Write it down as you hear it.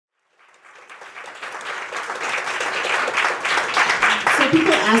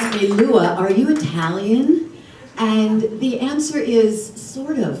ask me, Lua, are you Italian? And the answer is,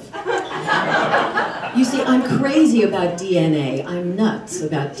 sort of. You see, I'm crazy about DNA. I'm nuts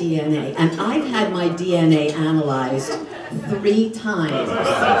about DNA. And I've had my DNA analyzed 3 times.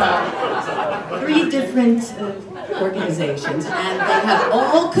 3 different organizations. And they have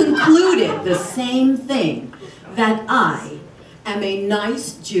all concluded the same thing, that I am a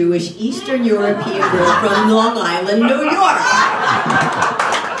nice Jewish Eastern European girl from Long Island, New York.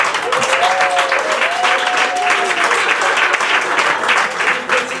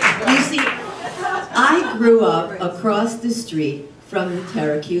 I grew up across the street from the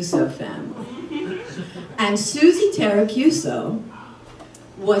Terracuso family. And Susie Terracuso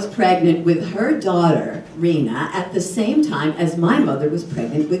was pregnant with her daughter, Rena, at the same time as my mother was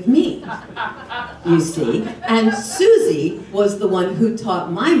pregnant with me, you see. And Susie was the one who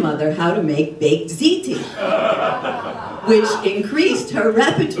taught my mother how to make baked ziti, which increased her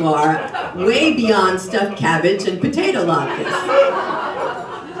repertoire way beyond stuffed cabbage and potato latkes.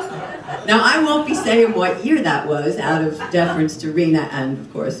 Now, I won't be saying what year that was, out of deference to Rena and, of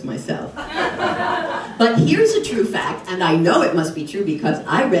course, myself. But here's a true fact, and I know it must be true because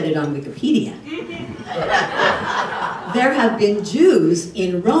I read it on Wikipedia. There have been Jews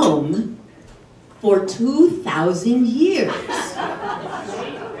in Rome for 2,000 years.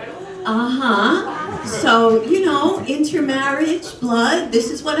 So, you know, intermarriage, blood,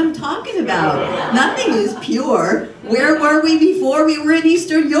 this is what I'm talking about. Nothing is pure. Where were we before we were in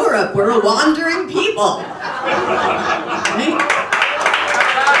Eastern Europe? We're a wandering people. Right?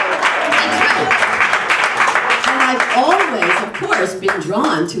 And I've always, of course, been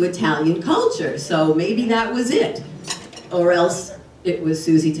drawn to Italian culture, so maybe that was it. Or else it was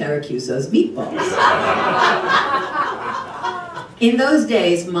Susie Terracuso's meatballs. In those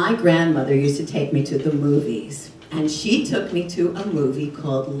days, my grandmother used to take me to the movies, and she took me to a movie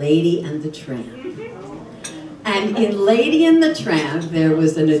called Lady and the Tramp. And in Lady and the Tramp, there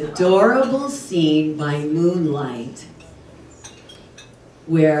was an adorable scene by moonlight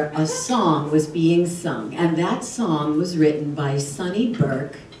where a song was being sung, and that song was written by Sonny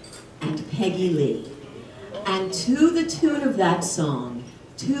Burke and Peggy Lee. And to the tune of that song,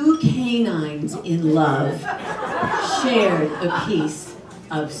 2 canines in love shared a piece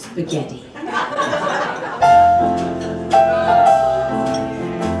of spaghetti.